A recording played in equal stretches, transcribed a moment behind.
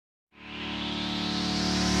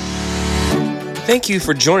Thank you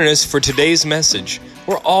for joining us for today's message.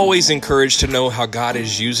 We're always encouraged to know how God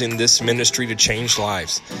is using this ministry to change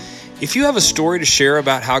lives. If you have a story to share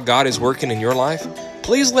about how God is working in your life,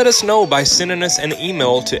 please let us know by sending us an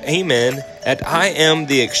email to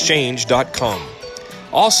amen@imtheexchange.com.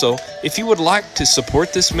 Also, if you would like to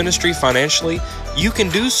support this ministry financially, you can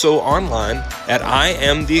do so online at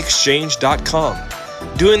imtheexchange.com.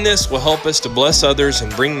 Doing this will help us to bless others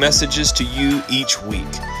and bring messages to you each week.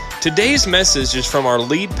 Today's message is from our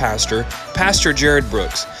lead pastor, Pastor Jarrod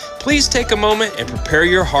Brooks. Please take a moment and prepare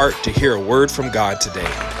your heart to hear a word from God today.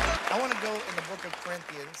 I want to go in the book of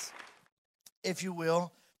Corinthians, if you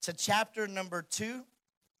will, to chapter number 2.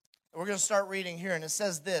 We're going to start reading here, and it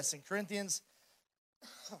says this in Corinthians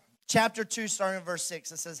chapter 2, starting in verse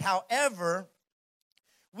 6. It says, "However,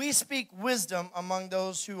 we speak wisdom among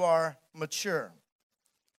those who are mature,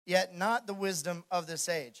 yet not the wisdom of this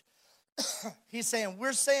age." He's saying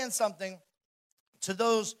we're saying something to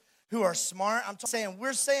those who are smart.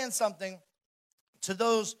 We're saying something to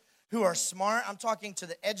those who are smart. I'm talking to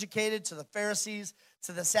the educated, to the Pharisees,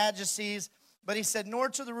 to the Sadducees. But he said, nor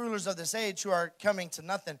to the rulers of this age who are coming to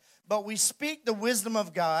nothing. But we speak the wisdom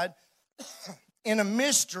of God in a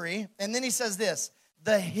mystery. And then he says this,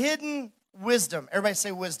 the hidden wisdom. Everybody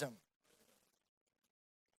say wisdom.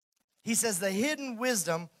 He says the hidden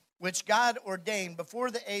wisdom which God ordained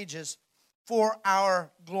before the ages for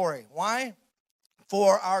our glory. Why?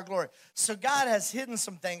 For our glory. So God has hidden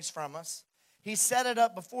some things from us. He set it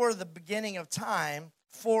up before the beginning of time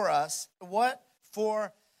for us. What?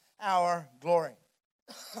 For our glory.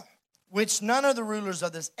 Which none of the rulers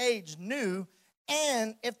of this age knew,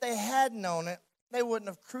 and if they had known it, they wouldn't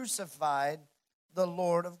have crucified the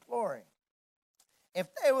Lord of glory. If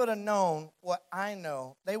they would have known what I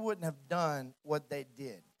know, they wouldn't have done what they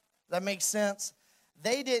did. That makes sense?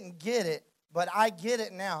 They didn't get it, but I get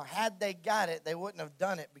it now. Had they got it, they wouldn't have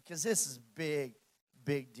done it because this is big,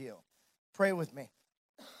 big deal. Pray with me.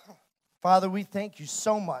 Father, we thank you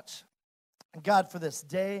so much, God, for this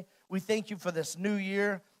day. We thank you for this new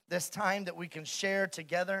year, this time that we can share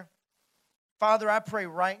together. Father, I pray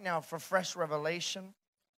right now for fresh revelation.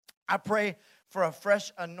 I pray for a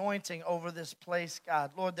fresh anointing over this place,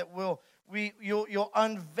 God. Lord, that you'll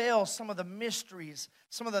unveil some of the mysteries,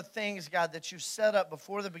 some of the things, God, that you set up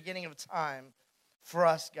before the beginning of time for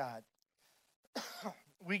us, God.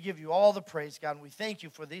 We give you all the praise, God, and we thank you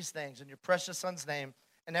for these things in your precious Son's name.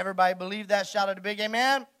 And everybody believe that? Shout out a big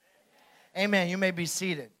amen. Amen. You may be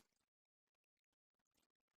seated.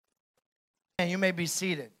 And you may be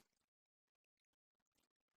seated.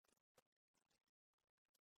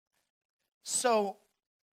 So,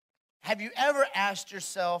 have you ever asked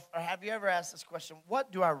yourself, or have you ever asked this question,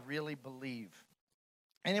 what do I really believe?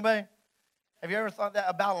 Anybody? Have you ever thought that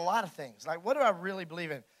about a lot of things? Like, what do I really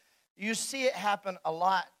believe in? You see it happen a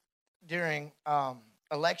lot during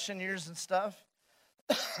election years and stuff.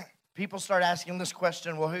 People start asking this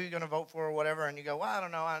question, well, who are you going to vote for or whatever? And you go, well, I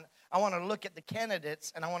don't know. I want to look at the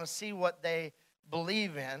candidates, and I want to see what they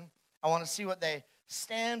believe in. I want to see what they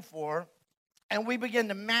stand for. And we begin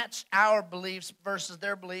to match our beliefs versus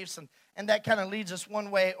their beliefs, and that kind of leads us one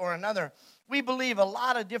way or another. We believe a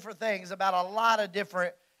lot of different things about a lot of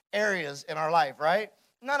different areas in our life, right?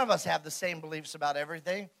 None of us have the same beliefs about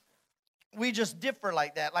everything. We just differ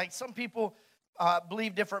like that. Like some people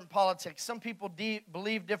believe different in politics. Some people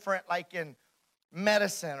believe different like in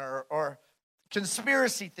medicine or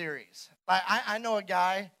conspiracy theories. Like I know a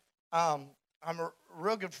guy, I'm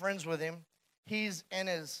real good friends with him. He's in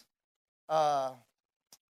his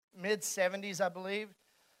mid-70s, I believe.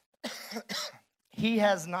 He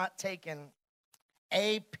has not taken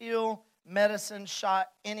a pill, medicine, shot,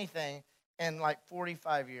 anything in like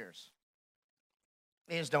 45 years.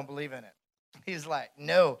 He just don't believe in it. He's like,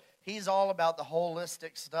 no. He's all about the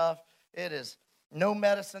holistic stuff. It is no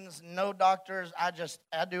medicines, no doctors. I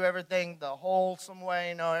do everything the wholesome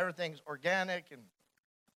way. No, everything's organic. And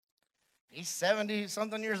he's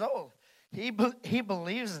 70-something years old. He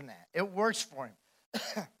believes in that. It works for him.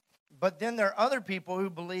 But then there are other people who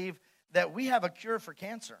believe that we have a cure for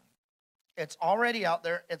cancer. It's already out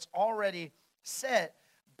there. It's already set.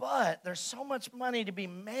 But there's so much money to be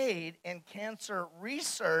made in cancer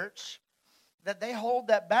research that they hold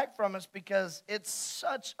that back from us because it's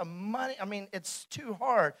such a money. I mean, it's too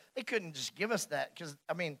hard. They couldn't just give us that because,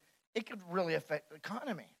 I mean, it could really affect the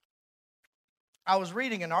economy. I was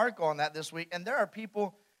reading an article on that this week, and there are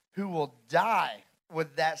people who will die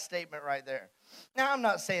with that statement right there. Now, I'm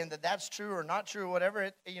not saying that that's true or not true or whatever.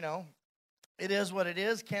 It is what it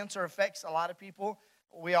is. Cancer affects a lot of people.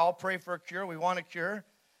 We all pray for a cure. We want a cure.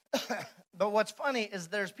 But what's funny is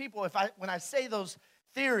there's people, when I say those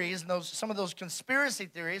theories and some of those conspiracy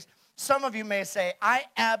theories, some of you may say, I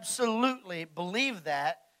absolutely believe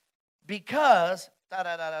that because da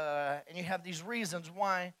da da da da, and you have these reasons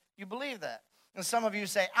why you believe that. And some of you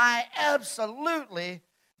say, I absolutely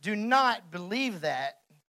do not believe that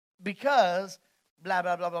because blah,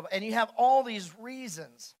 blah, blah, blah. And you have all these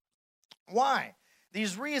reasons. Why?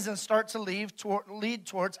 These reasons start to lead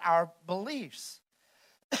towards our beliefs.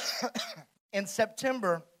 In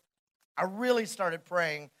September, I really started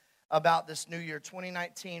praying about this new year,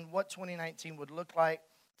 2019, what 2019 would look like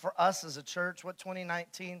for us as a church, what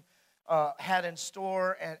 2019 had in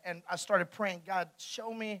store. And I started praying, God,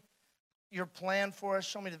 show me your plan for us,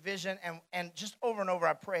 show me the vision. And just over and over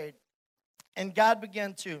I prayed. And God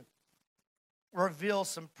began to reveal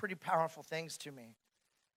some pretty powerful things to me.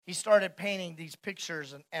 He started painting these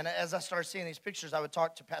pictures, and as I started seeing these pictures, I would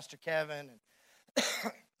talk to Pastor Kevin and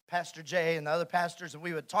Pastor Jay and the other pastors, and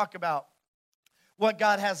we would talk about what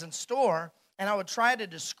God has in store, and I would try to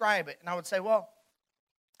describe it. And I would say, well,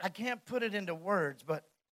 I can't put it into words, but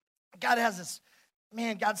God has this,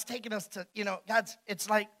 man, God's taken us to, it's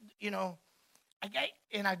like,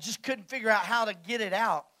 and I just couldn't figure out how to get it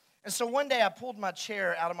out. And so one day I pulled my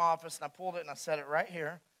chair out of my office, and I pulled it, and I set it right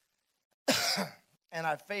here. And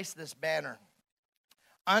I faced this banner,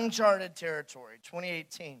 Uncharted Territory,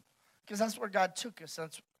 2018, because that's where God took us.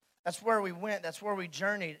 That's where we went. That's where we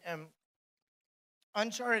journeyed. And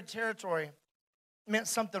Uncharted Territory meant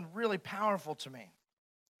something really powerful to me.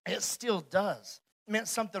 It still does. It meant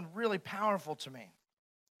something really powerful to me.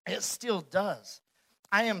 It still does.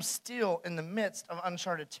 I am still in the midst of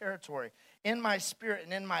uncharted territory. In my spirit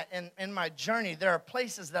and in my journey, there are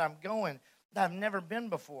places that I'm going that I've never been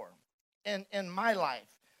before in my life.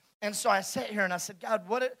 And so I sat here and I said, God,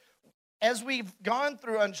 as we've gone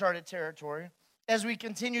through uncharted territory, as we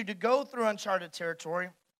continue to go through uncharted territory,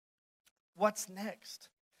 what's next?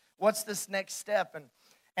 What's this next step?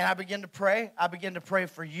 And I began to pray. I began to pray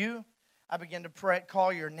for you. I began to pray,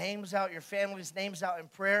 call your names out, your family's names out in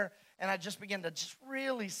prayer. And I just began to just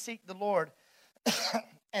really seek the Lord.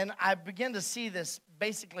 And I began to see this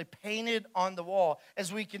basically painted on the wall.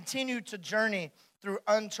 As we continue to journey through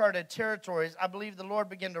uncharted territories, I believe the Lord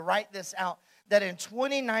began to write this out, that in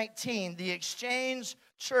 2019, the Exchange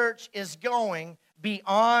Church is going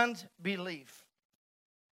beyond belief.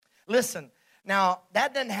 Listen, now,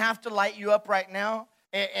 that doesn't have to light you up right now.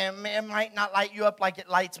 It might not light you up like it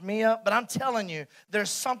lights me up, but I'm telling you, there's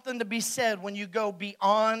something to be said when you go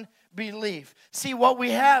beyond belief. See, what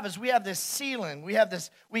we have is we have this ceiling.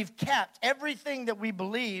 We've capped everything that we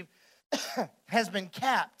believe has been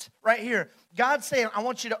capped right here. God's saying, I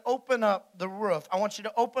want you to open up the roof. I want you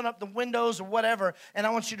to open up the windows or whatever, and I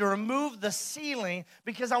want you to remove the ceiling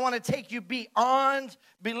because I want to take you beyond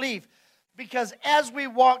belief. Because as we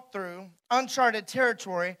walk through uncharted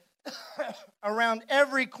territory, around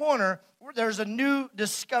every corner, there's a new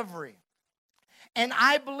discovery. And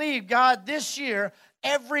I believe, God, this year,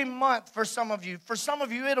 every month for some of you,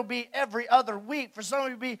 it'll be every other week. For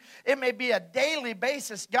some of you, it may be a daily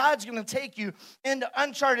basis. God's going to take you into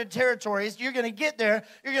uncharted territories. You're going to get there.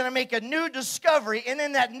 You're going to make a new discovery. And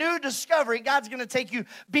in that new discovery, God's going to take you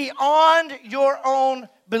beyond your own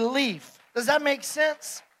belief. Does that make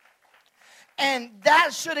sense? And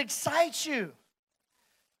that should excite you.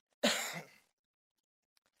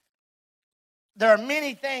 There are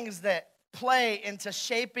many things that play into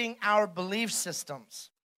shaping our belief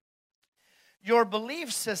systems. Your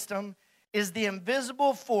belief system is the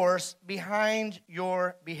invisible force behind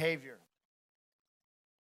your behavior.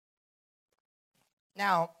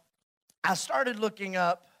 Now, I started looking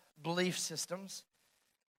up belief systems,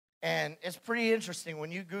 and it's pretty interesting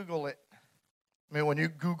when you Google it. When you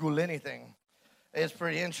Google anything, it's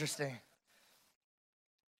pretty interesting.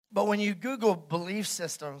 But when you Google belief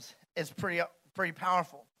systems, it's pretty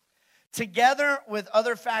powerful. Together with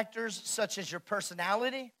other factors such as your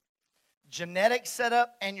personality, genetic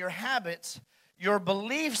setup, and your habits, your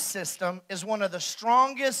belief system is one of the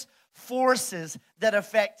strongest forces that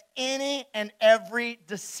affect any and every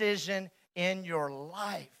decision in your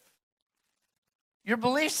life. Your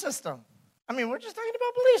belief system. We're just talking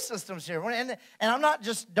about belief systems here. And I'm not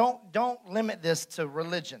just, don't limit this to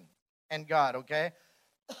religion and God, okay?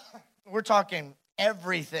 We're talking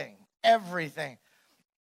everything.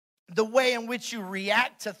 The way in which you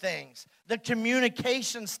react to things, the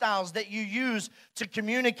communication styles that you use to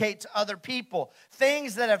communicate to other people,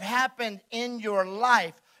 things that have happened in your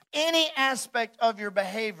life, any aspect of your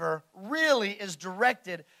behavior really is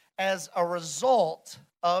directed as a result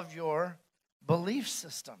of your belief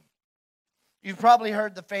system. You've probably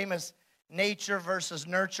heard the famous nature versus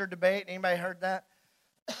nurture debate. Anybody heard that?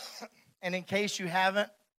 And in case you haven't,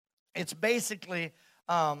 it's basically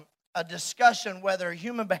a discussion whether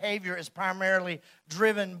human behavior is primarily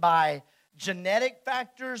driven by genetic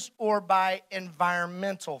factors or by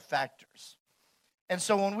environmental factors. And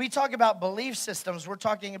so when we talk about belief systems, we're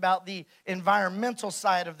talking about the environmental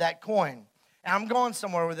side of that coin. And I'm going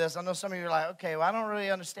somewhere with this. I know some of you are like, okay, well, I don't really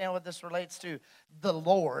understand what this relates to the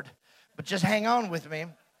Lord, but just hang on with me.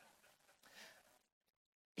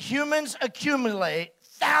 Humans accumulate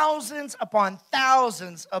thousands upon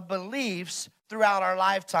thousands of beliefs throughout our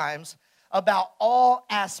lifetimes about all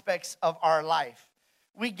aspects of our life.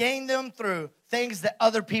 We gain them through things that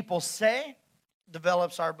other people say,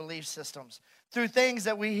 develops our belief systems. Through things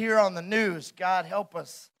that we hear on the news, God help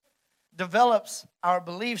us, develops our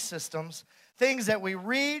belief systems. Things that we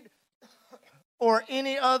read or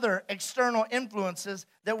any other external influences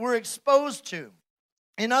that we're exposed to.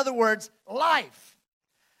 In other words, life.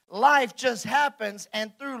 Life just happens,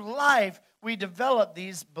 and through life, we develop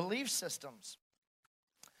these belief systems.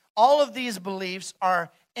 All of these beliefs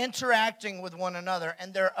are interacting with one another,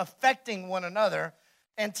 and they're affecting one another,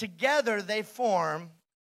 and together they form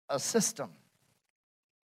a system.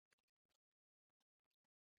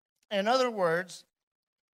 In other words,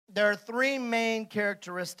 there are three main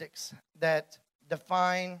characteristics that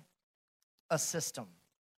define a system.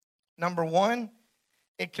 Number one,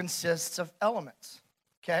 it consists of elements,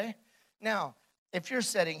 okay? Now, if you're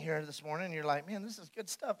sitting here this morning and you're like, man, this is good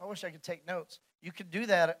stuff. I wish I could take notes. You could do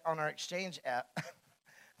that on our Exchange app.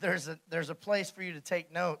 There's a place for you to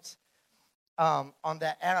take notes on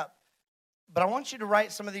that app. But I want you to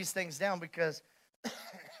write some of these things down because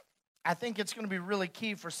I think it's going to be really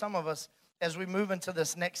key for some of us as we move into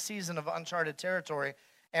this next season of uncharted territory.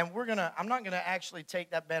 And I'm not going to actually take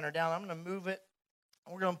that banner down. I'm going to move it.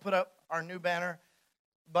 We're going to put up our new banner.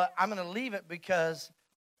 But I'm going to leave it because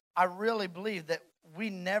I really believe that we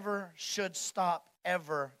never should stop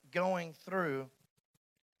ever going through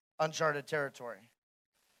uncharted territory.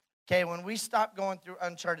 Okay, when we stop going through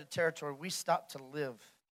uncharted territory, we stop to live.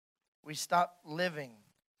 We stop living.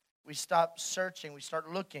 We stop searching. We start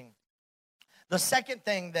looking. The second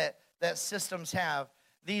thing that systems have,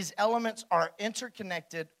 these elements are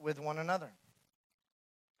interconnected with one another.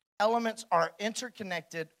 Elements are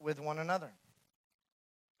interconnected with one another.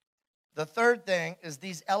 The third thing is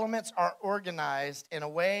these elements are organized in a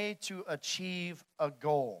way to achieve a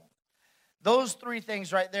goal. Those three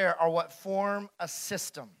things right there are what form a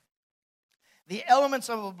system. The elements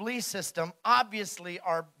of a belief system obviously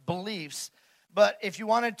are beliefs, but if you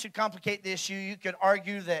wanted to complicate the issue, you could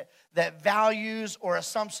argue that values or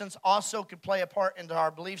assumptions also could play a part into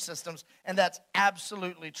our belief systems, and that's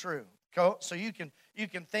absolutely true. So you can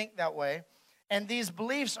think that way. And these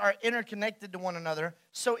beliefs are interconnected to one another.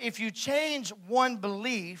 So if you change one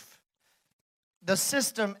belief, the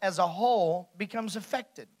system as a whole becomes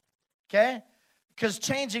affected. Okay? Because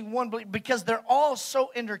changing one belief, because they're all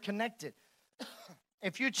so interconnected.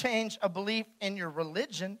 If you change a belief in your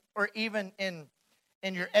religion or even in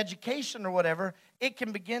your education or whatever, it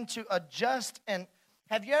can begin to adjust. And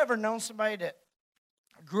have you ever known somebody that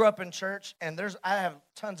grew up in church? And I have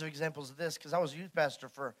tons of examples of this because I was a youth pastor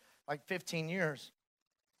for like 15 years.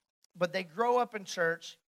 But they grow up in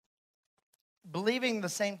church believing the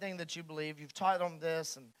same thing that you believe. You've taught them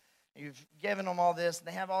this and you've given them all this. And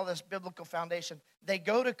they have all this biblical foundation. They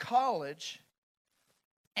go to college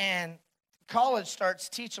and college starts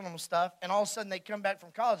teaching them stuff, and all of a sudden they come back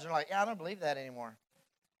from college and they're like, yeah, I don't believe that anymore.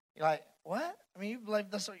 You're like, what? I mean, you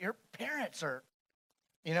believe this, your parents are,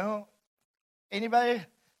 anybody?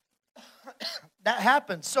 That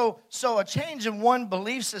happens. So a change in one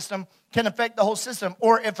belief system can affect the whole system.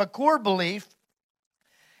 Or if a core belief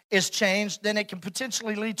is changed, then it can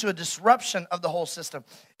potentially lead to a disruption of the whole system.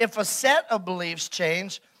 If a set of beliefs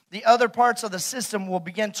change, the other parts of the system will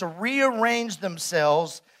begin to rearrange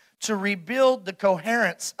themselves to rebuild the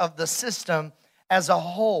coherence of the system as a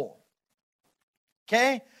whole.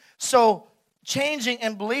 Okay? So changing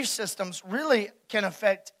in belief systems really can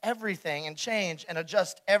affect everything and change and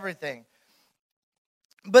adjust everything.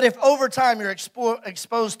 But if over time you're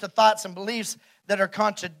exposed to thoughts and beliefs that are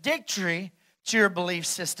contradictory to your belief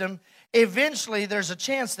system, eventually there's a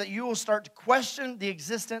chance that you will start to question the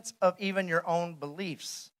existence of even your own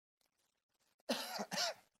beliefs.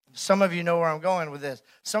 Some of you know where I'm going with this.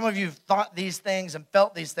 Some of you have thought these things and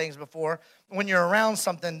felt these things before. When you're around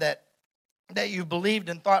something that you believed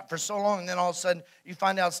and thought for so long, and then all of a sudden you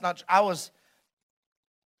find out it's not true.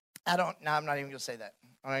 I'm not even going to say that.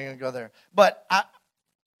 I'm not even going to go there. But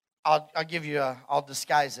I'll give you I'll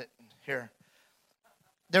disguise it here.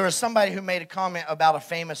 there was somebody who made a comment about a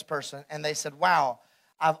famous person, and they said, wow,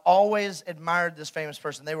 I've always admired this famous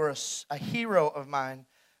person. They were a hero of mine,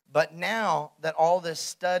 but now that all this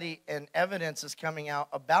study and evidence is coming out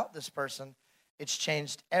about this person, it's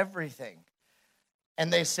changed everything.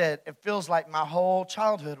 And they said, it feels like my whole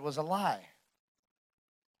childhood was a lie.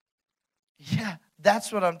 Yeah,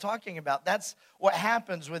 that's what I'm talking about. That's what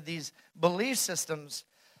happens with these belief systems.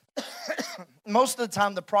 Most of the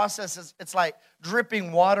time, the process is, it's like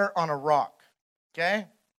dripping water on a rock, okay?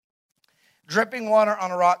 Dripping water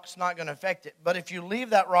on a rock is not going to affect it. But if you leave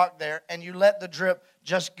that rock there and you let the drip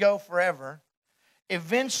just go forever,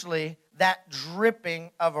 eventually that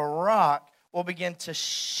dripping of a rock will begin to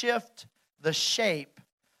shift the shape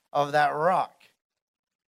of that rock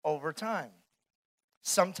over time.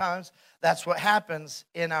 Sometimes that's what happens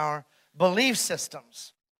in our belief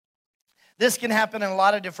systems. This can happen in a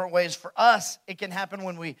lot of different ways. For us, it can happen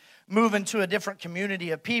when we move into a different community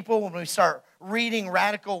of people, when we start reading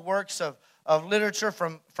radical works of literature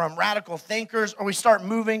from radical thinkers, or we start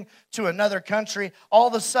moving to another country. All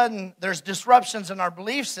of a sudden, there's disruptions in our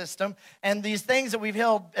belief system, and these things that we've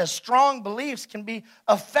held as strong beliefs can be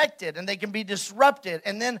affected, and they can be disrupted.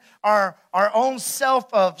 And then our own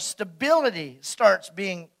self of stability starts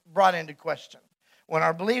being brought into question when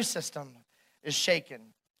our belief system is shaken.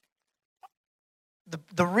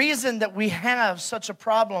 The reason that we have such a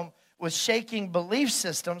problem with shaking belief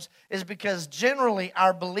systems is because generally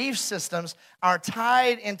our belief systems are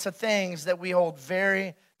tied into things that we hold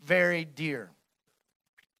very, very dear.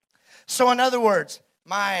 So in other words,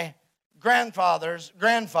 my grandfather's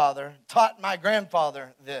grandfather taught my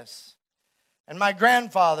grandfather this. And my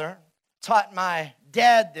grandfather taught my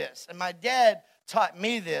dad this. And my dad taught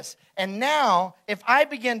me this. And now, if I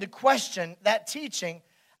begin to question that teaching,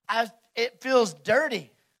 it feels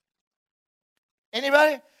dirty.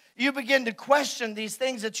 Anybody? You begin to question these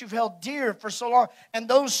things that you've held dear for so long. And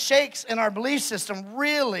those shakes in our belief system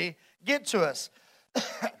really get to us.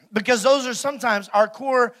 Because those are sometimes our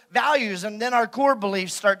core values. And then our core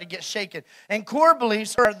beliefs start to get shaken. And core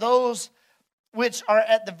beliefs are those which are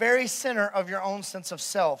at the very center of your own sense of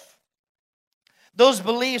self. Those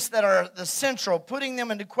beliefs that are the central, putting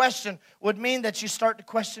them into question would mean that you start to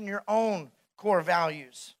question your own core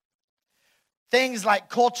values. Things like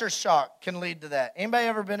culture shock can lead to that. Anybody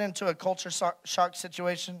ever been into a culture shock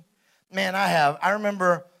situation? Man, I have. I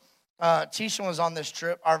remember Tisha was on this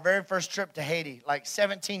trip, our very first trip to Haiti, like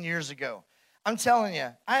 17 years ago. I'm telling you,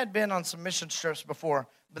 I had been on some mission trips before,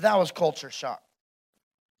 but that was culture shock.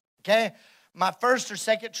 Okay? My first or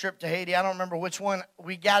second trip to Haiti, I don't remember which one,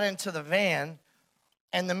 we got into the van,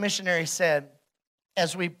 and the missionary said,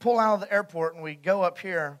 as we pull out of the airport and we go up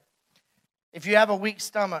here, if you have a weak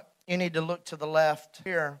stomach, you need to look to the left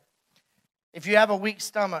here. If you have a weak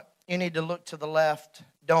stomach, you need to look to the left.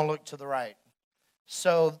 Don't look to the right.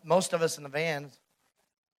 So most of us in the van,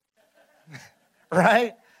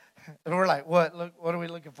 right? And we're like, what? Look, what are we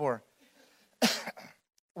looking for?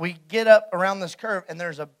 We get up around this curve, and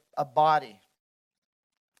there's a body.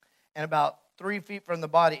 And about 3 feet from the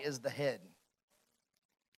body is the head.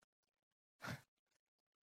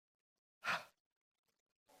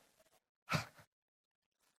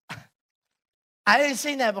 I ain't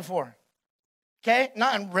seen that before, okay?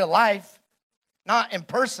 Not in real life, not in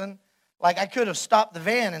person. Like I could have stopped the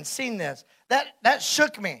van and seen this. That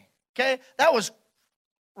shook me, okay? That was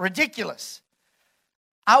ridiculous.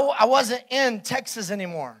 I wasn't in Texas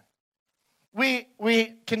anymore. We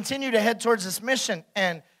continue to head towards this mission,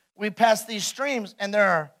 and we pass these streams, and there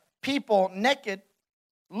are people naked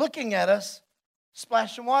looking at us,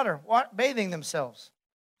 splashing water, bathing themselves.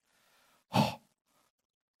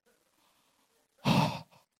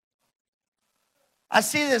 I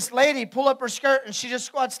see this lady pull up her skirt and she just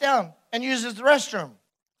squats down and uses the restroom.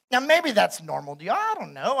 Now, maybe that's normal to you. I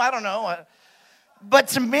don't know. But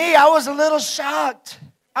to me, I was a little shocked.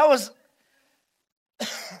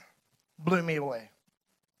 Blew me away.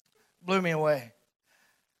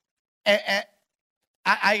 And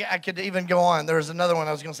I could even go on. There was another one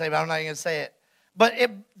I was going to say, but I'm not going to say it. But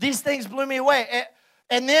these things blew me away.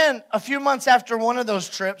 And then a few months after one of those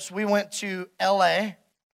trips, we went to L.A.,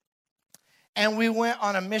 and we went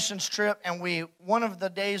on a missions trip, and one of the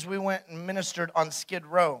days we went and ministered on Skid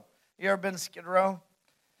Row. You ever been to Skid Row?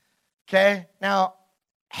 Okay. Now,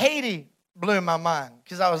 Haiti blew my mind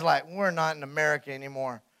because I was like, we're not in America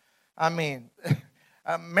anymore. I mean,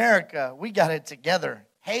 America, we got it together.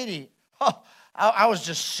 Haiti, I was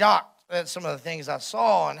just shocked at some of the things I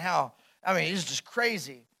saw and how, it's just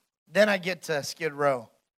crazy. Then I get to Skid Row.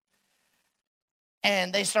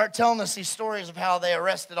 And they start telling us these stories of how they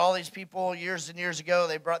arrested all these people years and years ago.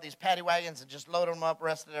 They brought these paddy wagons and just loaded them up,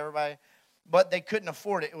 arrested everybody. But they couldn't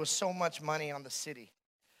afford it. It was so much money on the city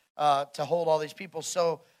to hold all these people.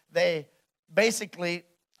 So they basically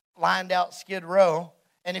lined out Skid Row.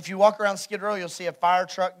 And if you walk around Skid Row, you'll see a fire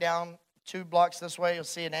truck down 2 blocks this way. You'll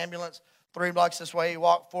see an ambulance 3 blocks this way. You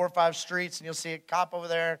walk 4 or 5 streets, and you'll see a cop over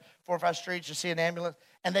there. 4 or 5 streets, you'll see an ambulance.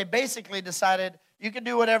 And they basically decided you can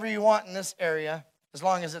do whatever you want in this area as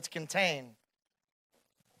long as it's contained.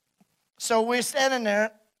 So we're standing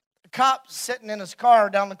there, the cop's sitting in his car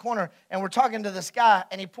down the corner, and we're talking to this guy,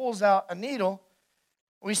 and he pulls out a needle.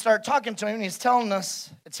 We start talking to him, and he's telling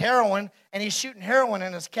us it's heroin, and he's shooting heroin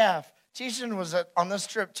in his calf. Jason was on this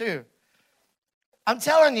trip too. I'm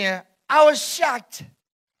telling you, I was shocked.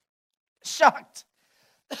 Shocked.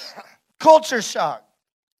 Culture shock.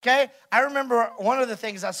 Okay? I remember one of the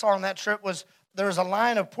things I saw on that trip was there was a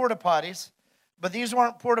line of porta potties, but these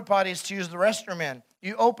weren't porta potties to use the restroom in.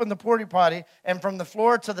 You open the porta potty, and from the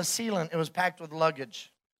floor to the ceiling, it was packed with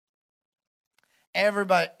luggage.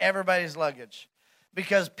 Everybody's luggage.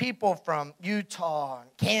 Because people from Utah and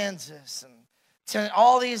Kansas and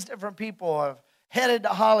all these different people have headed to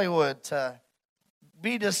Hollywood to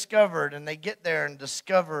be discovered, and they get there and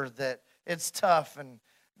discover that it's tough, and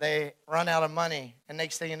they run out of money, and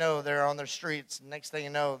next thing you know, they're on their streets, and next thing you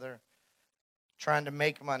know, they're trying to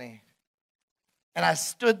make money. And I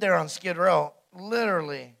stood there on Skid Row,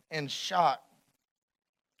 literally in shock.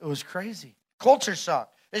 It was crazy. Culture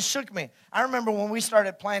shock. It shook me. I remember when we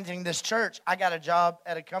started planting this church, I got a job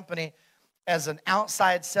at a company as an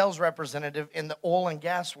outside sales representative in the oil and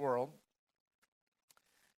gas world.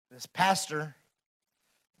 This pastor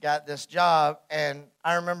got this job, and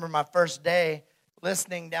I remember my first day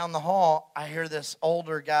listening down the hall, I hear this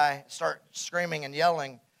older guy start screaming and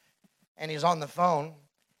yelling, and he's on the phone,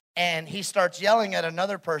 and he starts yelling at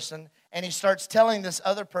another person, and he starts telling this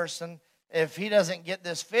other person if he doesn't get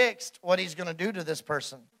this fixed, what he's going to do to this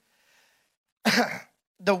person.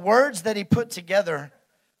 The words that he put together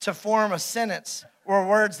to form a sentence were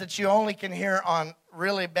words that you only can hear on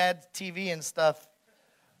really bad TV and stuff.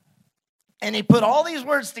 And he put all these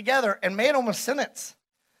words together and made them a sentence.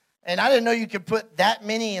 And I didn't know you could put that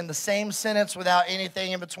many in the same sentence without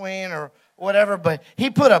anything in between or whatever. But he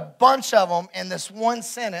put a bunch of them in this one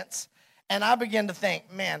sentence. And I began to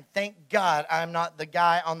think, man, thank God I'm not the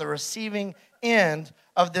guy on the receiving end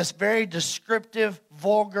of this very descriptive,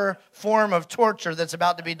 vulgar form of torture that's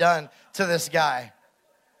about to be done to this guy.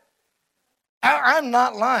 I'm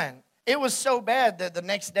not lying. It was so bad that the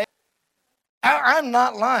next day, I'm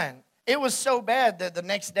not lying. It was so bad that the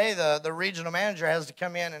next day the regional manager has to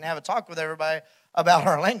come in and have a talk with everybody about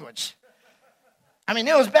our language. I mean,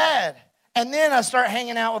 it was bad. And then I start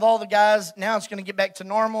hanging out with all the guys. Now it's going to get back to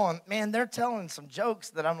normal. And, man, they're telling some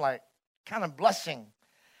jokes that I'm, like, kind of blushing.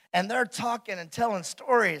 And they're talking and telling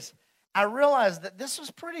stories. I realized that this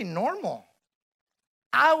was pretty normal.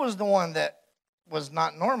 I was the one that was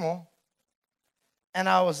not normal. And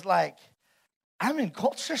I was like, I'm in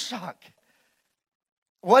culture shock.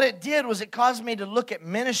 What it did was it caused me to look at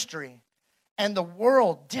ministry and the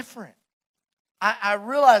world different. I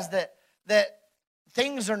realized that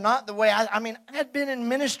things are not the way I mean, I had been in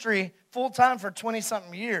ministry full-time for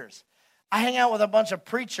 20-something years. I hang out with a bunch of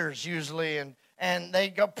preachers usually, and they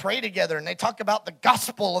go pray together, and they talk about the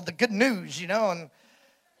gospel of the good news, you know.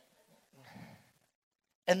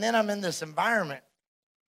 And then I'm in this environment.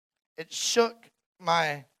 It shook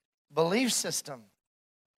my belief system.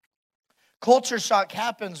 Culture shock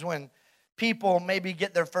happens when people maybe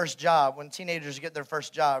get their first job, when teenagers get their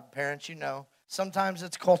first job. Parents, you know, sometimes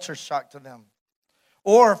it's culture shock to them.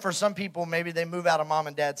 Or for some people, maybe they move out of mom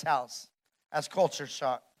and dad's house. That's culture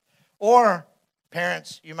shock. Or,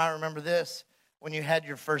 parents, you might remember this, when you had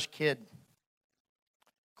your first kid.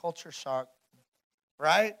 Culture shock,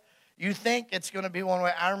 right? You think it's going to be one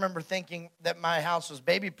way. I remember thinking that my house was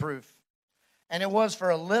baby-proof. And it was for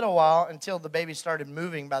a little while until the baby started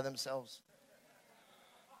moving by themselves.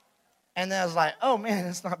 And then I was like, oh, man,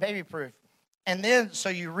 it's not baby-proof. And then, so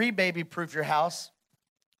you re-baby-proof your house,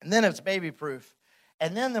 and then it's baby-proof.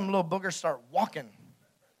 And then them little boogers start walking.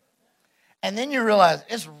 And then you realize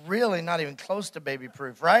it's really not even close to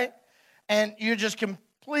baby-proof, right? And you're just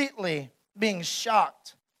completely being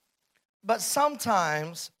shocked. But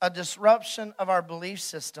sometimes a disruption of our belief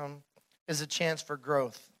system is a chance for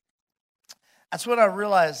growth. That's what I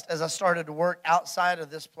realized as I started to work outside of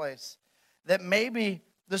this place, that maybe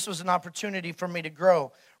this was an opportunity for me to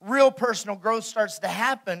grow. Real personal growth starts to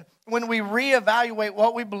happen when we reevaluate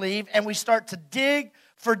what we believe and we start to dig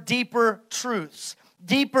for deeper truths.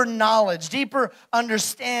 deeper knowledge, deeper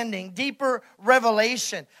understanding, deeper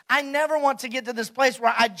revelation. I never want to get to this place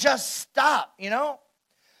where I just stop, you know?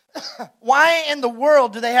 Why in the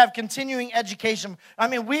world do they have continuing education? I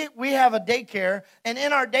mean, we have a daycare, and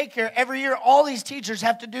in our daycare, every year, all these teachers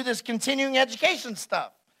have to do this continuing education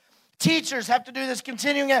stuff. Teachers have to do this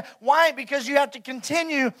continuing. Why? Because you have to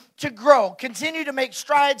continue to grow, continue to make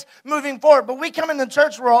strides moving forward. But we come in the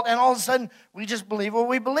church world, and all of a sudden, we just believe what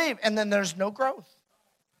we believe, and then there's no growth.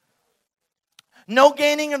 No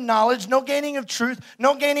gaining of knowledge, no gaining of truth,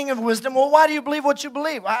 no gaining of wisdom. Well, why do you believe what you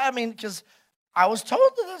believe? I mean, because I was told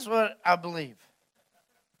that that's what I believe.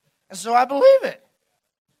 And so I believe it.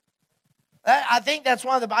 I think that's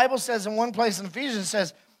why the Bible says in one place in Ephesians,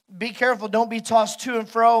 says, be careful, don't be tossed to and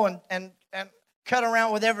fro and cut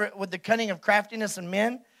around with the cunning of craftiness in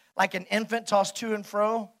men, like an infant tossed to and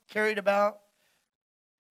fro, carried about.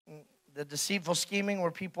 The deceitful scheming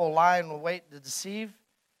where people lie and will wait to deceive.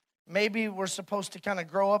 Maybe we're supposed to kind of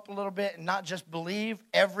grow up a little bit and not just believe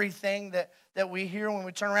everything that we hear when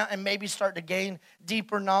we turn around, and maybe start to gain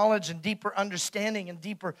deeper knowledge and deeper understanding and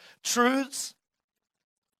deeper truths.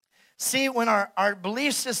 See, when our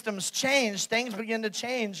belief systems change, things begin to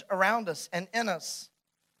change around us and in us.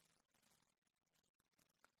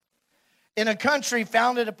 In a country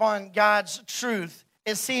founded upon God's truth,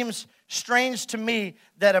 it seems strange to me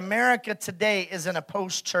that America today is in a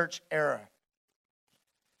post-church era.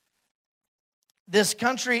 This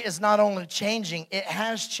country is not only changing, it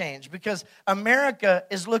has changed, because America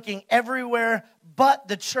is looking everywhere but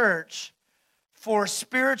the church for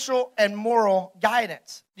spiritual and moral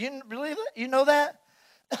guidance. Do you believe that? You know that?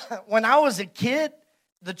 When I was a kid,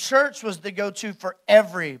 the church was the go-to for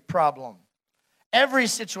every problem, every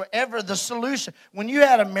situation, the solution. When you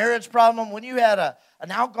had a marriage problem, when you had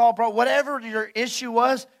an alcohol problem, whatever your issue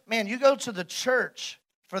was, man, you go to the church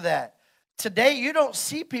for that. Today, you don't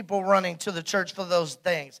see people running to the church for those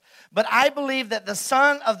things. But I believe that the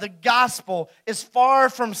sun of the gospel is far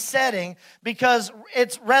from setting, because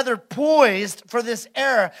it's rather poised for this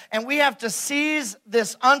era. And we have to seize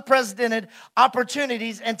this unprecedented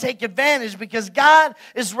opportunities and take advantage, because God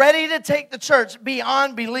is ready to take the church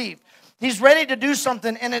beyond belief. He's ready to do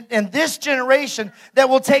something in this generation that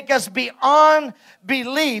will take us beyond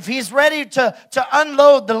belief. He's ready to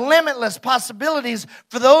unload the limitless possibilities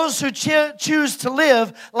for those who choose to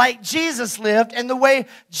live like Jesus lived. And the way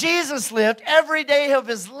Jesus lived every day of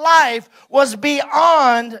his life was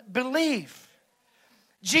beyond belief.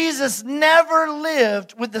 Jesus never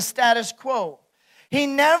lived with the status quo. He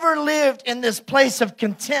never lived in this place of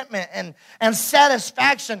contentment and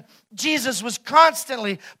satisfaction. Jesus was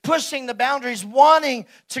constantly pushing the boundaries, wanting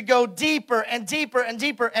to go deeper and deeper and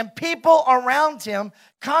deeper. And people around him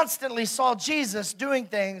constantly saw Jesus doing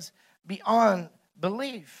things beyond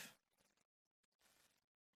belief.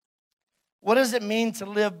 What does it mean to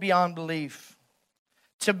live beyond belief?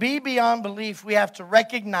 To be beyond belief, we have to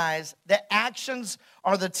recognize that actions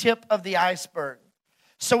are the tip of the iceberg.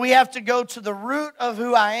 So we have to go to the root of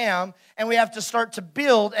who I am, and we have to start to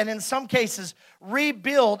build, and in some cases,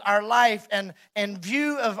 rebuild our life and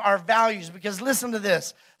view of our values. Because listen to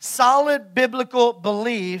this, solid biblical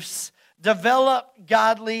beliefs develop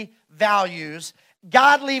godly values.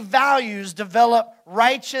 Godly values develop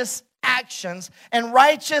righteous actions, and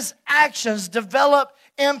righteous actions develop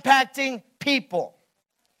impacting people.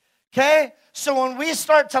 Okay? So when we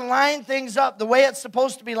start to line things up the way it's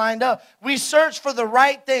supposed to be lined up, we search for the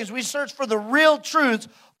right things. We search for the real truths.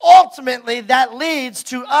 Ultimately, that leads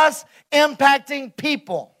to us impacting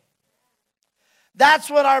people. That's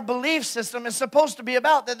what our belief system is supposed to be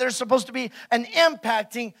about, that there's supposed to be an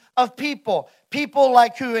impacting of people. People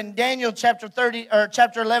like who in Daniel chapter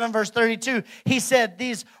 11, verse 32, he said,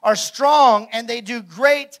 these are strong and they do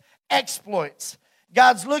great exploits.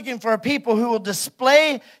 God's looking for a people who will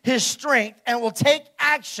display his strength and will take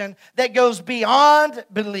action that goes beyond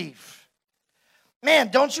belief. Man,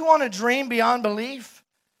 don't you want to dream beyond belief?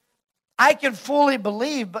 I can fully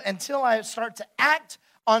believe, but until I start to act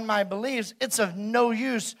on my beliefs, it's of no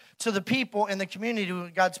use to the people in the community who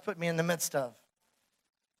God's put me in the midst of.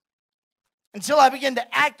 Until I begin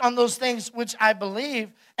to act on those things which I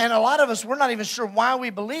believe, and a lot of us, we're not even sure why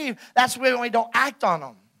we believe, that's when we don't act on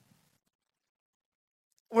them.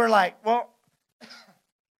 We're like, well,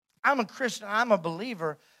 I'm a Christian, I'm a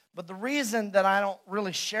believer, but the reason that I don't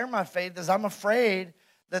really share my faith is I'm afraid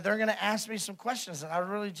that they're going to ask me some questions, and I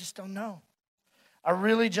really just don't know. I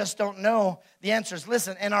really just don't know the answers.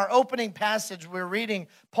 Listen, in our opening passage, we're reading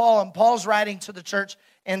Paul, and Paul's writing to the church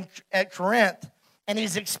at Corinth, and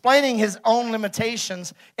he's explaining his own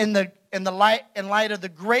limitations in light of the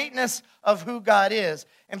greatness of who God is.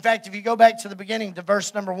 In fact, if you go back to the beginning to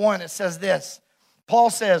verse number 1, it says this. Paul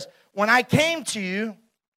says, when I came to you,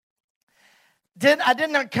 I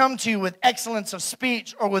did not come to you with excellence of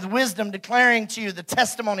speech or with wisdom declaring to you the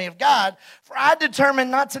testimony of God, for I determined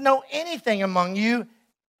not to know anything among you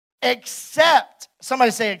except,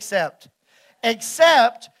 somebody say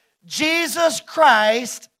except Jesus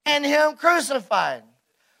Christ and him crucified.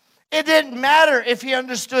 It didn't matter if he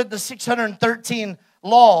understood the 613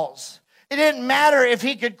 laws. It didn't matter if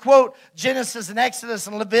he could quote Genesis and Exodus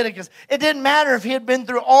and Leviticus. It didn't matter if he had been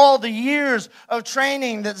through all the years of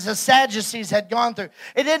training that the Sadducees had gone through.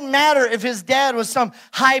 It didn't matter if his dad was some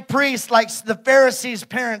high priest like the Pharisees'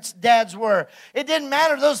 parents' dads were. It didn't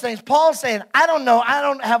matter those things. Paul's saying, I don't know, I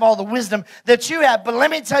don't have all the wisdom that you have, but let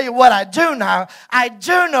me tell you what I do know. I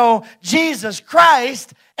do know Jesus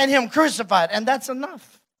Christ and him crucified, and that's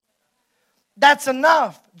enough. That's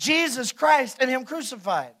enough. Jesus Christ and him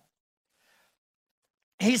crucified.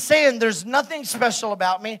 He's saying there's nothing special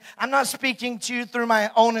about me. I'm not speaking to you through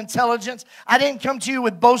my own intelligence. I didn't come to you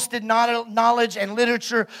with boasted knowledge and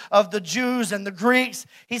literature of the Jews and the Greeks.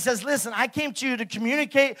 He says, listen, I came to you to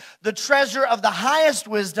communicate the treasure of the highest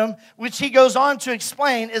wisdom, which he goes on to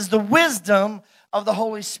explain is the wisdom of the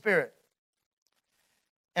Holy Spirit.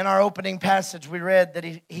 In our opening passage, we read that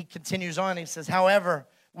he continues on. He says, however,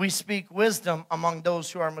 we speak wisdom among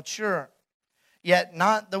those who are mature. Yet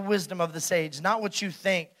not the wisdom of this age, not what you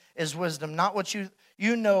think is wisdom, not what you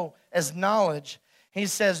know as knowledge. He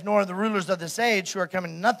says, nor the rulers of this age who are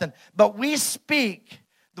coming to nothing. But we speak,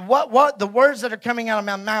 the words that are coming out of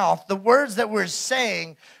my mouth, the words that we're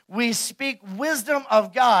saying, we speak wisdom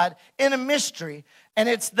of God in a mystery. And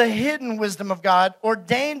it's the hidden wisdom of God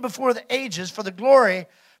ordained before the ages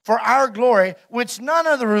for our glory, which none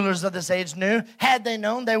of the rulers of this age knew. Had they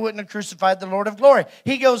known, they wouldn't have crucified the Lord of glory.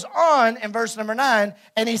 He goes on in verse number 9,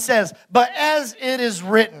 and he says, but as it is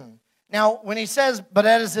written. Now, when he says, but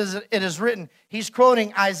as it is written, he's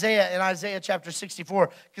quoting Isaiah in Isaiah chapter 64,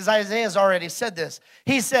 because Isaiah has already said this.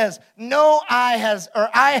 He says, no eye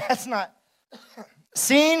has not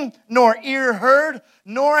seen, nor ear heard,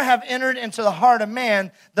 nor have entered into the heart of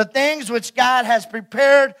man the things which God has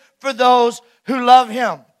prepared for those who love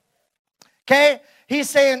him. Okay? He's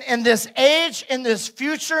saying in this age, in this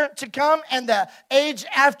future to come, and the age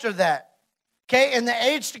after that. Okay? In the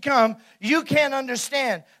age to come, you can't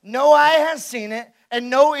understand. No eye has seen it, and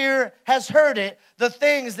no ear has heard it, the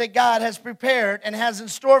things that God has prepared and has in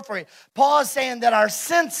store for you. Paul is saying that our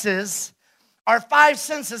senses, our five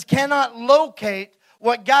senses cannot locate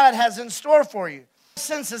what God has in store for you.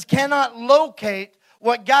 Senses cannot locate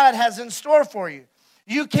what God has in store for you.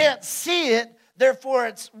 You can't see it, therefore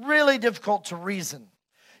it's really difficult to reason.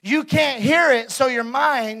 You can't hear it, so your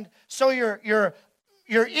mind, so your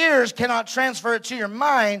ears cannot transfer it to your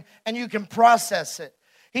mind, and you can process it.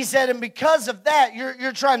 He said, and because of that,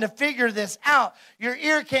 you're trying to figure this out. Your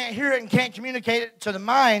ear can't hear it and can't communicate it to the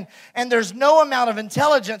mind, and there's no amount of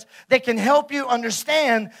intelligence that can help you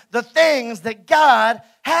understand the things that God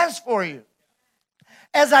has for you.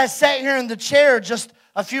 As I sat here in the chair just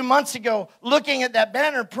a few months ago, looking at that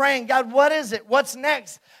banner, praying, God, what is it? What's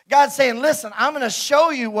next? God's saying, listen, I'm going to show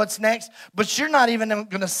you what's next, but you're not even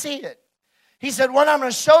going to see it. He said, what I'm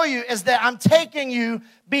going to show you is that I'm taking you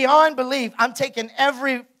beyond belief. I'm taking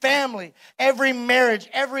every family, every marriage,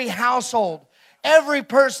 every household, every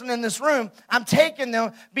person in this room. I'm taking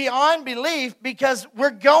them beyond belief because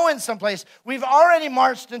we're going someplace. We've already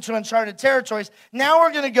marched into uncharted territories. Now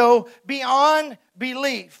we're going to go beyond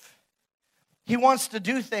belief. He wants to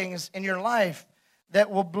do things in your life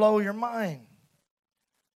that will blow your mind.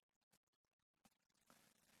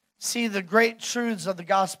 See, the great truths of the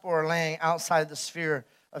gospel are laying outside the sphere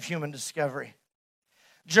of human discovery.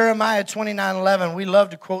 Jeremiah 29:11, we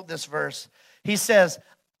love to quote this verse. He says,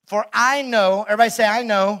 for I know, everybody say, I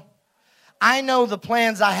know the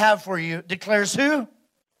plans I have for you, declares who?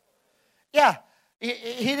 Yeah,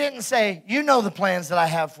 he didn't say, you know the plans that I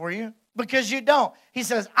have for you, because you don't. He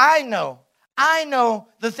says, I know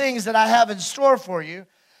the things that I have in store for you,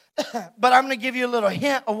 but I'm going to give you a little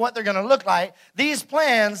hint of what they're going to look like. These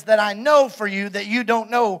plans that I know for you that you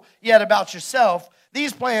don't know yet about yourself,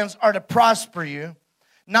 these plans are to prosper you,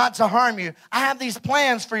 not to harm you. I have these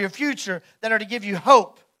plans for your future that are to give you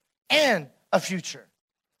hope and a future.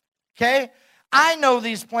 Okay? I know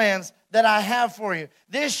these plans that I have for you.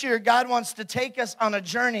 This year, God wants to take us on a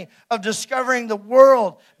journey of discovering the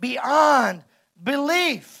world beyond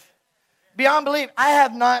belief. Beyond belief. I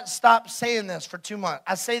have not stopped saying this for 2 months.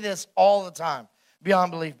 I say this all the time.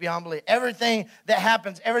 beyond belief, beyond belief. Everything that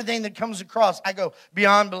happens, everything that comes across, I go,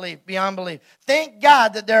 beyond belief, beyond belief. Thank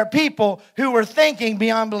God that there are people who were thinking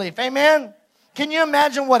beyond belief. Amen? Can you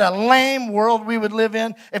imagine what a lame world we would live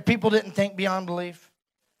in if people didn't think beyond belief?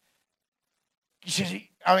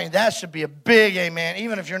 I mean, that should be a big amen.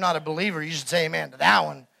 Even if you're not a believer, you should say amen to that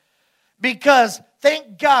one. Because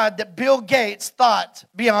thank God that Bill Gates thought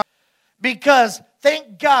beyond. Because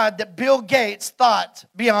thank God that Bill Gates thought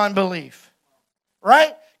beyond belief.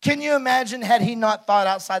 Right? Can you imagine had he not thought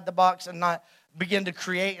outside the box and not begin to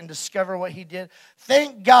create and discover what he did?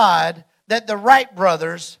 Thank God that the Wright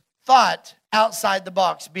brothers thought outside the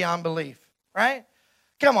box beyond belief. Right?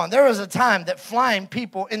 Come on, there was a time that flying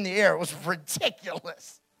people in the air was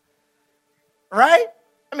ridiculous. Right?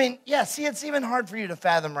 I mean, yeah, see, it's even hard for you to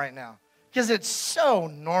fathom right now because it's so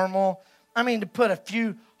normal. I mean, to put a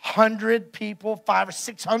few hundred people, 500 or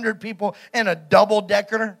 600 people in a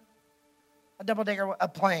double-decker. A double-decker, a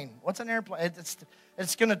plane. What's an airplane?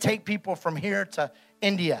 It's going to take people from here to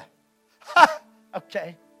India.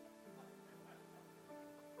 Okay.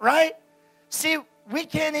 Right? See, we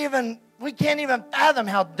can't even fathom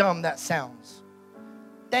how dumb that sounds.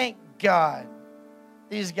 Thank God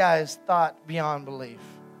these guys thought beyond belief.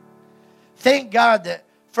 Thank God that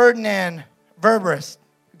Ferdinand Verbrugge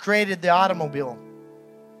created the automobile.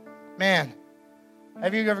 Man,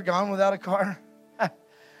 have you ever gone without a car?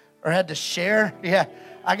 Or had to share? Yeah,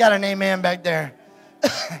 I got an amen back there.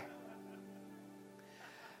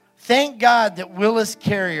 Thank God that Willis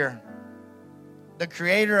Carrier, the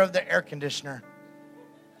creator of the air conditioner,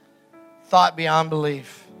 thought beyond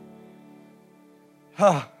belief.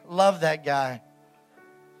 Oh, love that guy.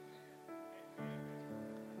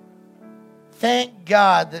 Thank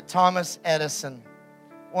God that Thomas Edison,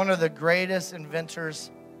 one of the greatest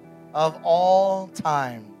inventors of all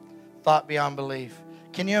time, thought beyond belief.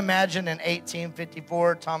 Can you imagine in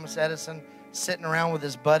 1854, Thomas Edison sitting around with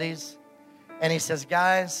his buddies, and he says,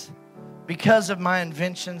 guys, because of my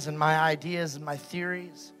inventions and my ideas and my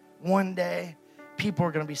theories, one day people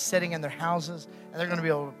are going to be sitting in their houses and they're going to be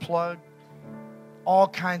able to plug all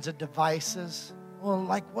kinds of devices. Well,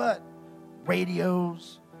 like what?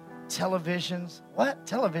 Radios, televisions. What?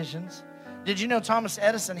 Televisions? Did you know Thomas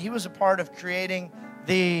Edison, he was a part of creating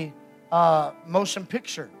the motion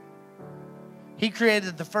picture. He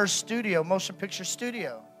created the first motion picture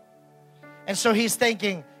studio. And so he's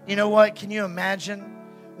thinking, you know what? Can you imagine?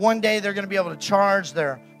 One day they're going to be able to charge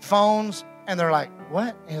their phones, and they're like,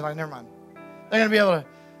 what? And he's like, never mind. They're going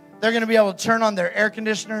to be able to turn on their air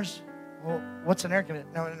conditioners. Well, what's an air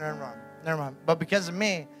conditioner? No, never mind. But because of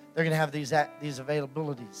me, they're going to have these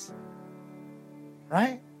availabilities.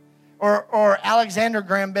 Right? Or Alexander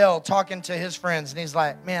Graham Bell talking to his friends, and he's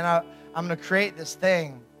like, man, I'm going to create this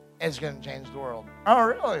thing. It's going to change the world. Oh,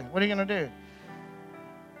 really? What are you going to do?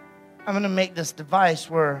 I'm going to make this device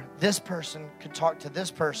where this person could talk to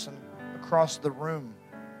this person across the room.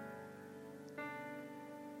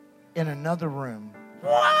 In another room.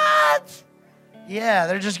 What? Yeah,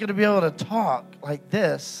 they're just going to be able to talk like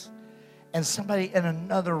this, and somebody in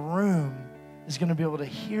another room is going to be able to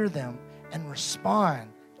hear them and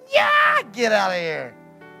respond. Yeah, get out of here.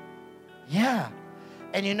 Yeah.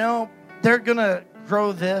 And you know, they're going to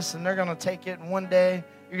grow this, and they're going to take it, and one day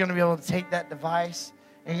you're going to be able to take that device,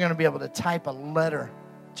 and you're going to be able to type a letter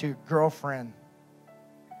to your girlfriend,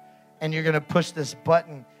 and you're going to push this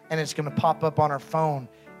button, and it's going to pop up on her phone,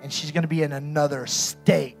 and she's going to be in another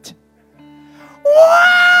state.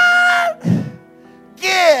 What?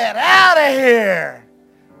 Get out of here.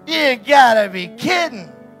 You got to be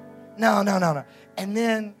kidding. No. And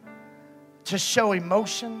then to show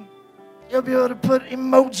emotion, you'll be able to put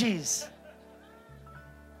emojis.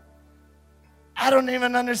 I don't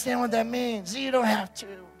even understand what that means. You don't have to.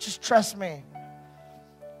 Just trust me.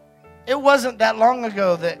 It wasn't that long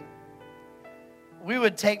ago that we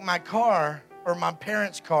would take my car or my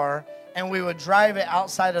parents' car and we would drive it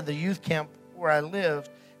outside of the youth camp where I lived,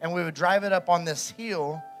 and we would drive it up on this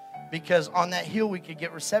hill because on that hill we could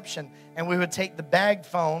get reception. And we would take the bag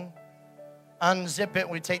phone, unzip it, and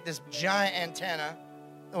we'd take this giant antenna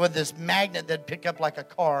with this magnet that'd pick up like a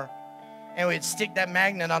car, and we'd stick that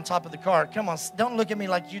magnet on top of the car. Come on, don't look at me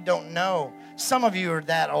like you don't know. Some of you are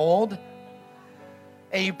that old.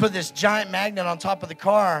 And you put this giant magnet on top of the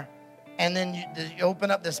car, and then you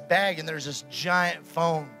open up this bag, and there's this giant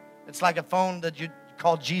phone. It's like a phone that you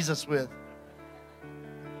call Jesus with.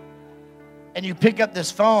 And you pick up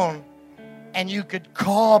this phone, and you could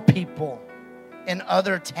call people in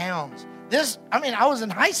other towns. I was in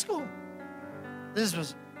high school. This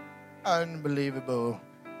was unbelievable.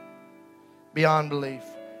 Beyond belief.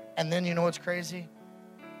 And then you know what's crazy?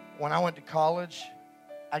 when I went to college,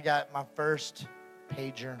 I got my first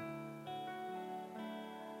pager.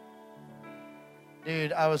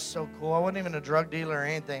 Dude, I was so cool. I wasn't even a drug dealer or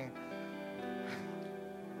anything.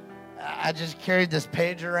 I just carried this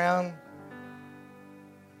page around.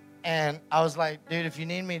 And I was like, dude, if you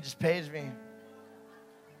need me, just page me.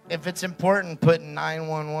 If it's important, put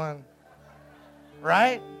 911.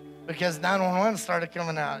 Right? Because 911 started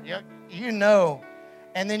coming out. You know.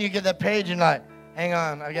 And then you get that page and you're like, hang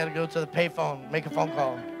on, I got to go to the payphone, make a phone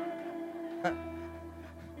call. And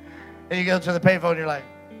you go to the payphone, you're like,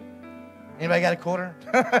 anybody got a quarter?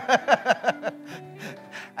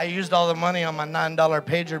 I used all the money on my $9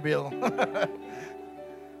 pager bill.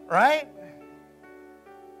 Right?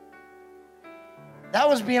 That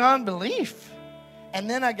was beyond belief. And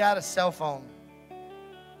then I got a cell phone.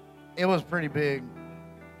 It was pretty big.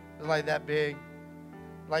 It was like that big,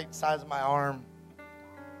 like the size of my arm.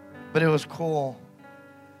 But it was cool.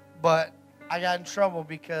 But I got in trouble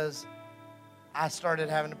because I started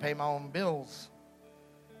having to pay my own bills.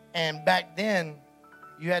 And back then,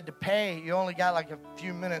 you had to pay. You only got like a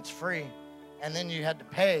few minutes free. And then you had to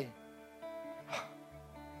pay.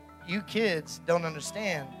 You kids don't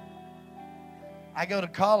understand. I go to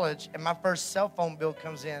college, and my first cell phone bill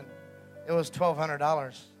comes in. It was $1,200.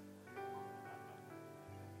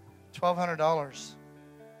 $1,200.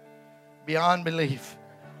 Beyond belief.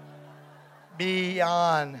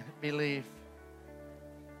 Beyond belief.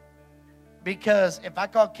 Because if I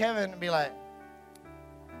call Kevin and be like,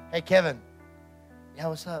 hey, Kevin. Yeah,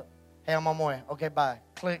 what's up? Hey, I'm on my way. Okay, bye.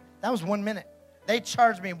 Click. That was 1 minute. They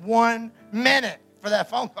charged me 1 minute for that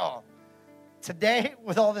phone call. Today,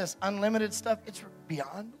 with all this unlimited stuff, it's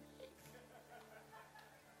beyond belief.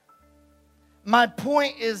 My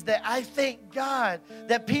point is that I thank God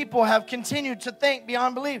that people have continued to think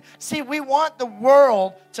beyond belief. See, we want the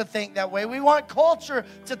world to think that way. We want culture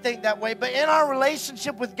to think that way. But in our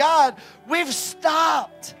relationship with God, we've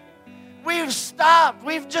stopped. We've stopped.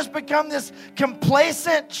 We've just become this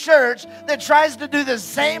complacent church that tries to do the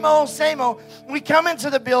same old, same old. We come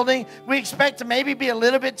into the building, we expect to maybe be a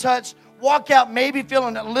little bit touched, walk out maybe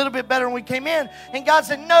feeling a little bit better when we came in. And God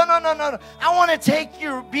said, no. I want to take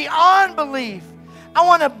you beyond belief. I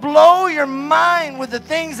want to blow your mind with the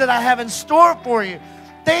things that I have in store for you.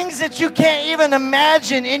 Things that you can't even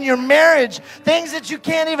imagine in your marriage. Things that you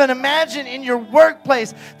can't even imagine in your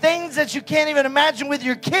workplace. Things that you can't even imagine with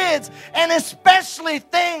your kids. And especially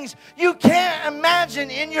things you can't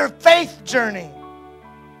imagine in your faith journey.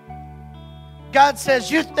 God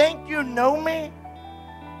says, you think you know me?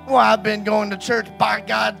 Well, I've been going to church, by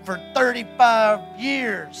God, for 35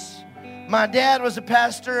 years. My dad was a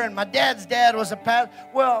pastor, and my dad's dad was a pastor.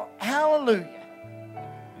 Well, hallelujah.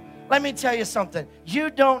 Let me tell you something. You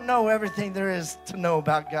don't know everything there is to know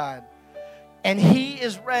about God. And He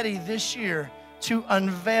is ready this year to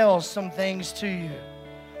unveil some things to you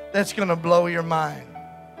that's going to blow your mind.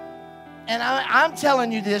 And I'm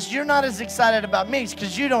telling you this, you're not as excited about me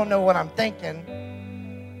because you don't know what I'm thinking.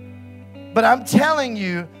 But I'm telling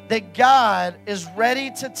you that God is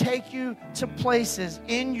ready to take you to places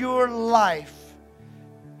in your life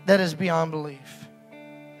that is beyond belief.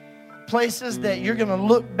 Places that you're going to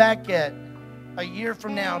look back at a year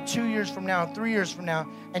from now, 2 years from now, 3 years from now,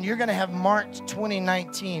 and you're going to have marked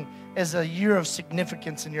 2019 as a year of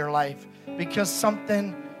significance in your life because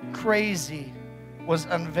something crazy was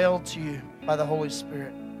unveiled to you by the Holy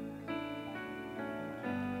Spirit.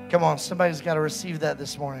 Come on, somebody's got to receive that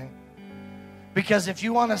this morning. Because if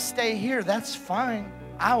you want to stay here, that's fine.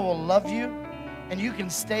 I will love you, and you can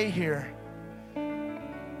stay here.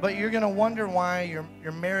 But you're going to wonder why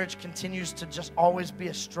your marriage continues to just always be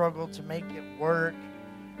a struggle to make it work.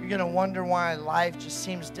 You're going to wonder why life just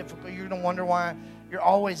seems difficult. You're going to wonder why you're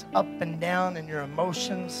always up and down in your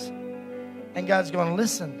emotions. And God's going,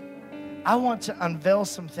 listen, I want to unveil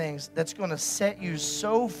some things that's going to set you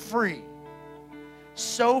so free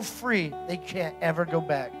they can't ever go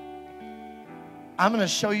back. I'm going to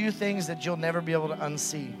show you things that you'll never be able to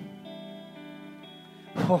unsee.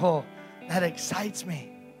 Oh, that excites me.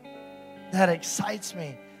 That excites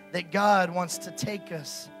me that God wants to take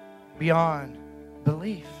us beyond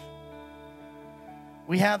belief.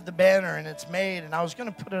 We have the banner and it's made, and I was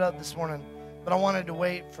going to put it up this morning, but I wanted to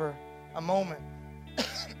wait for a moment.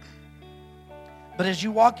 But as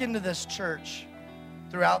you walk into this church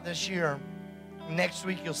throughout this year, next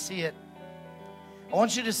week you'll see it. I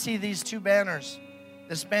want you to see these two banners.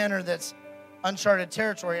 This banner that's uncharted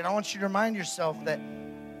territory. And I want you to remind yourself that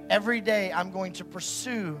every day I'm going to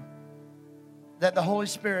pursue that the Holy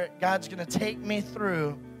Spirit, God's going to take me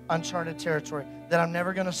through uncharted territory. that I'm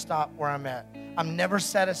never going to stop where I'm at. I'm never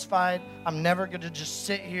satisfied. I'm never going to just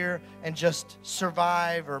sit here and just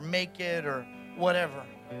survive or make it or whatever.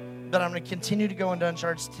 But I'm going to continue to go into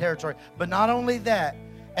uncharted territory. But not only that,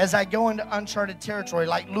 as I go into uncharted territory,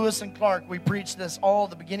 like Lewis and Clark, we preached this all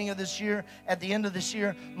the beginning of this year. At the end of this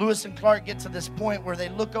year, Lewis and Clark get to this point where they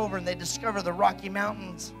look over and they discover the Rocky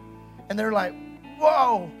Mountains. And they're like,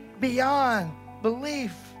 whoa, beyond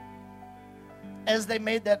belief. As they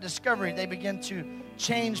made that discovery, they begin to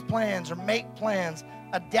change plans or make plans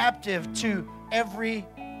adaptive to every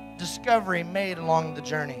discovery made along the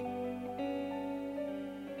journey.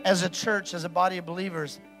 As a church, as a body of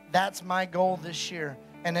believers, that's my goal this year.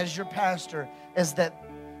 And as your pastor, is that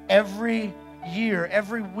every year,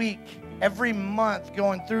 every week, every month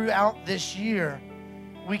going throughout this year,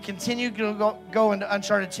 we continue to go into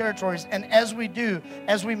uncharted territories. And as we do,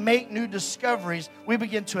 as we make new discoveries, we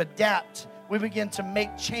begin to adapt. We begin to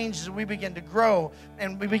make changes. We begin to grow.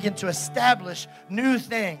 And we begin to establish new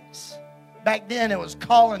things. Back then, it was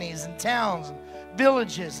colonies and towns and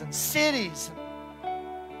villages and cities.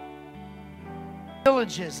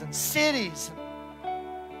 Villages and cities.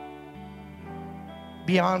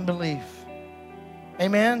 Beyond belief.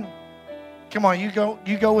 Amen? Come on, you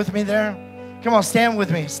go with me there. Come on, stand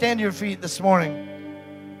with me. Stand to your feet this morning.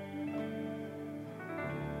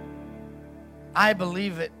 I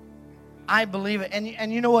believe it. I believe it.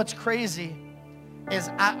 And you know what's crazy is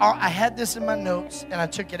I had this in my notes and I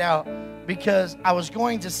took it out because I was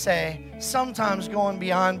going to say sometimes going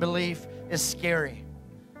beyond belief is scary.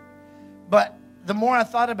 But the more I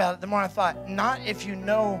thought about it, the more I thought, not if you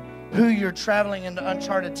know who you're traveling into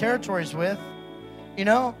uncharted territories with. You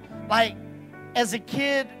know, like as a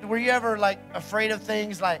kid, were you ever like afraid of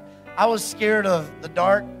things? Like I was scared of the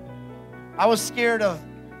dark. I wasn't scared of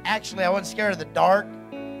the dark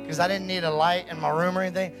because I didn't need a light in my room or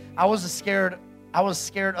anything. I was scared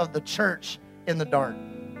of the church in the dark.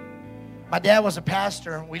 My dad was a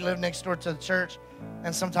pastor. We lived next door to the church.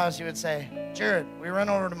 And sometimes he would say, Jarrod, we run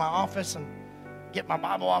over to my office and get my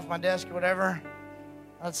Bible off my desk or whatever.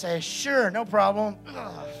 I'd say, sure, no problem.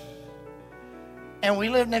 Ugh. And we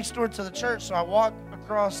lived next door to the church, so I walk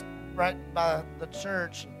across right by the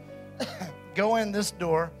church, go in this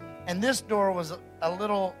door, and this door was a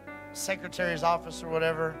little secretary's office or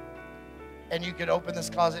whatever, and you could open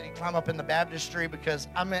this closet and climb up in the baptistry because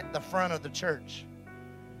I'm at the front of the church.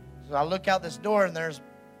 So I look out this door, and there's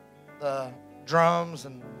the drums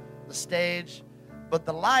and the stage, but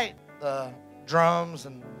the light, the drums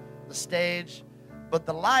and the stage, but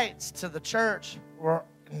the lights to the church were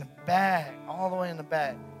in the back, all the way in the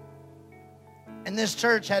back. And this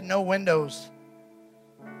church had no windows.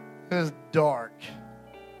 It was dark.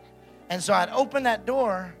 And so I'd open that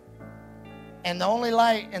door, and the only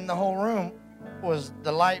light in the whole room was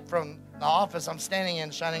the light from the office I'm standing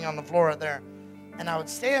in, shining on the floor right there. And I would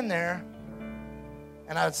stand there,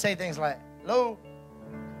 and I would say things like, hello.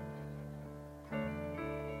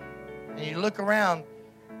 And you look around,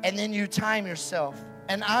 and then you time yourself.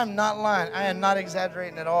 And I'm not lying. I am not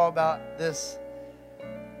exaggerating at all about this.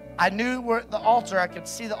 I knew where the altar, I could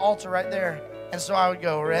see the altar right there. And so I would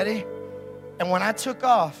go, ready? And when I took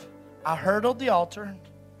off, I hurdled the altar,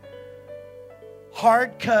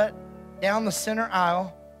 hard cut down the center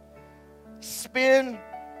aisle, spin,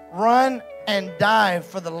 run, and dive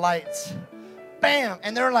for the lights. Bam!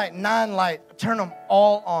 And there were like 9 lights. Turn them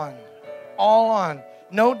all on. All on.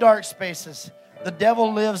 No dark spaces. The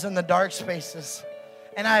devil lives in the dark spaces.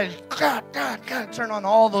 And I turn on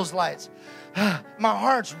all those lights. My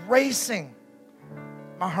heart's racing.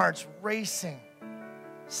 My heart's racing.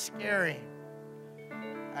 Scary.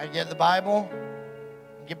 I get the Bible,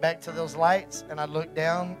 get back to those lights, and I look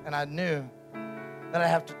down, and I knew that I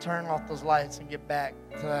have to turn off those lights and get back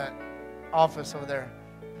to that office over there.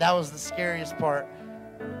 That was the scariest part.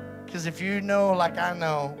 Because if you know, like I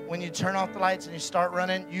know, when you turn off the lights and you start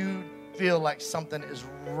running, you feel like something is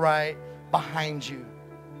right behind you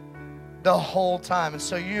the whole time. And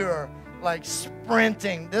so you're like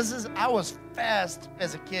sprinting. I was fast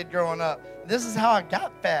as a kid growing up. This is how I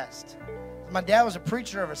got fast. My dad was a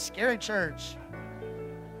preacher of a scary church.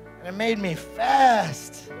 And it made me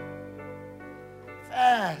fast.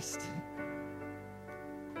 Fast.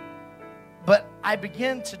 But I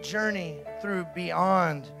began to journey through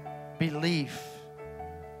beyond belief.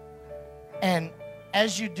 And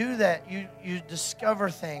as you do that, you discover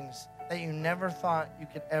things that you never thought you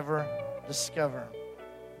could ever discover.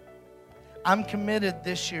 I'm committed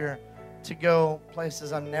this year to go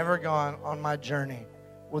places I've never gone on my journey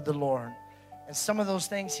with the Lord. And some of those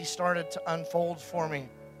things He started to unfold for me.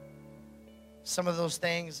 Some of those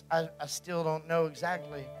things I still don't know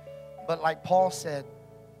exactly. But like Paul said,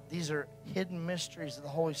 these are hidden mysteries of the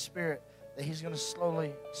Holy Spirit that he's going to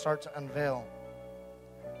slowly start to unveil.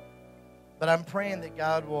 But I'm praying that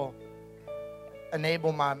God will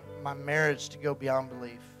enable my marriage to go beyond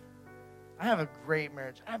belief. I have a great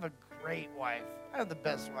marriage. I have a great wife. I have the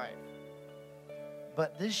best wife.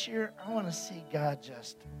 But this year, I want to see God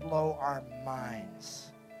just blow our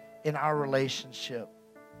minds in our relationship.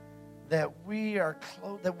 That we are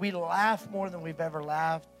close, that we laugh more than we've ever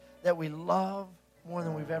laughed, that we love more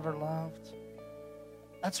than we've ever loved.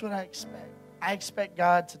 That's what I expect. I expect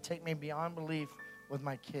God to take me beyond belief with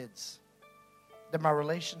my kids. That my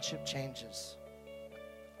relationship changes.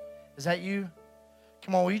 Is that you?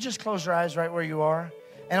 Come on, will you just close your eyes right where you are?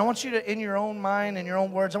 And I want you to, in your own mind, in your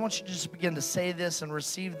own words, I want you to just begin to say this and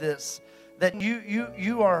receive this. That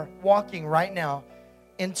you are walking right now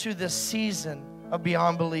into this season of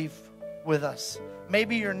beyond belief with us.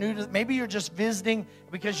 Maybe you're new to, maybe you're just visiting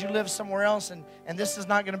because you live somewhere else and this is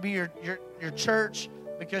not going to be your church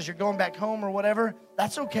because you're going back home or whatever.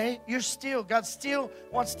 That's okay. God still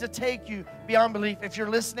wants to take you beyond belief. If you're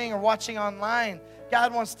listening or watching online,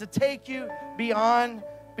 God wants to take you beyond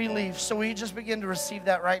belief. So we just begin to receive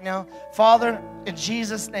that right now. Father, in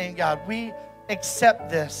Jesus' name, God, we accept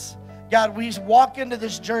this. God, we walk into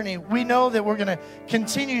this journey. We know that we're going to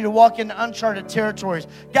continue to walk into uncharted territories.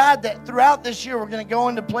 God, that throughout this year, we're going to go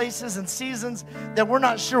into places and seasons that we're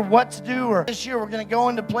not sure what to do. Or this year, we're going to go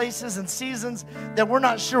into places and seasons that we're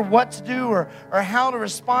not sure what to do or how to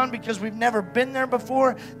respond because we've never been there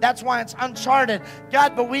before. That's why it's uncharted.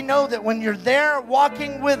 God, but we know that when you're there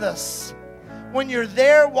walking with us, when you're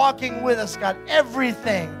there walking with us, God,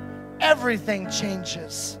 everything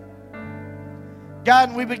changes. God,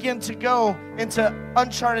 and we begin to go into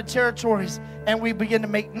uncharted territories and we begin to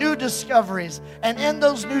make new discoveries. And in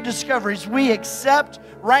those new discoveries, we accept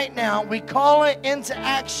right now, we call it into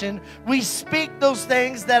action. We speak those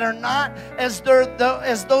things that are not as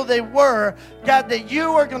though they were. God, that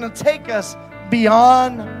you are going to take us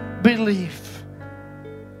beyond belief.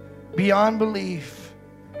 Beyond belief.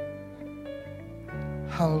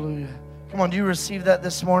 Hallelujah. Come on, do you receive that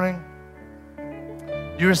this morning?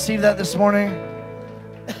 Do you receive that this morning?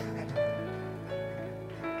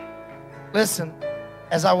 Listen,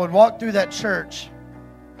 as I would walk through that church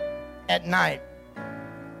at night,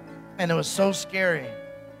 and it was so scary,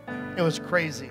 it was crazy.